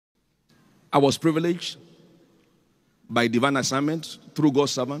I was privileged by divine assignment through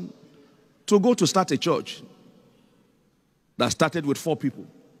God's servant to go to start a church that started with 4 people,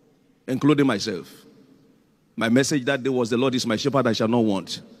 including myself. My message that day was, the Lord is my shepherd, I shall not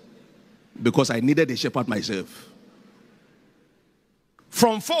want. Because I needed a shepherd myself.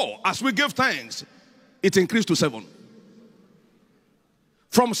 From 4, as we give thanks, it increased to 7.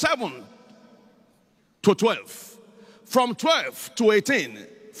 From 7 to 12. From 12 to 18.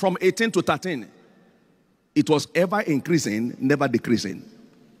 From 18 to 13. It was ever increasing, never decreasing.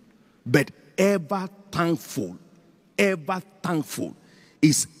 But ever thankful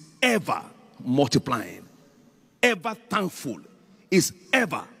is ever multiplying. Ever thankful is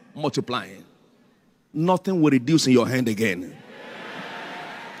ever multiplying. Nothing will reduce in your hand again.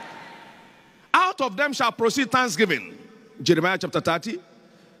 Out of them shall proceed thanksgiving. Jeremiah chapter 30,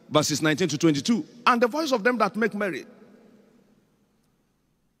 verses 19 to 22. And the voice of them that make merry.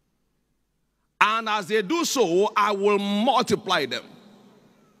 And as they do so, I will multiply them.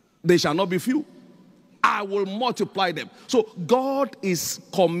 They shall not be few. I will multiply them. So God is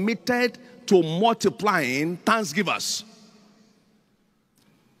committed to multiplying thanksgivers.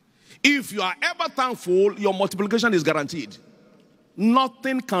 If you are ever thankful, your multiplication is guaranteed.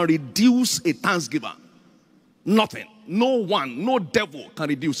 Nothing can reduce a thanksgiver. Nothing. No one, no devil can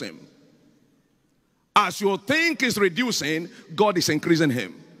reduce him. As you think is reducing, God is increasing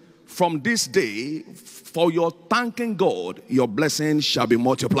him. From this day, for your thanking God, your blessing shall be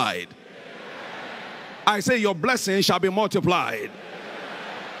multiplied. I say your blessing shall be multiplied.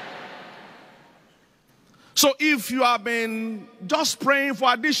 So if you have been just praying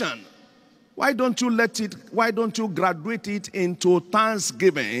for addition, why don't you graduate it into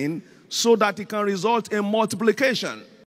thanksgiving so that it can result in multiplication?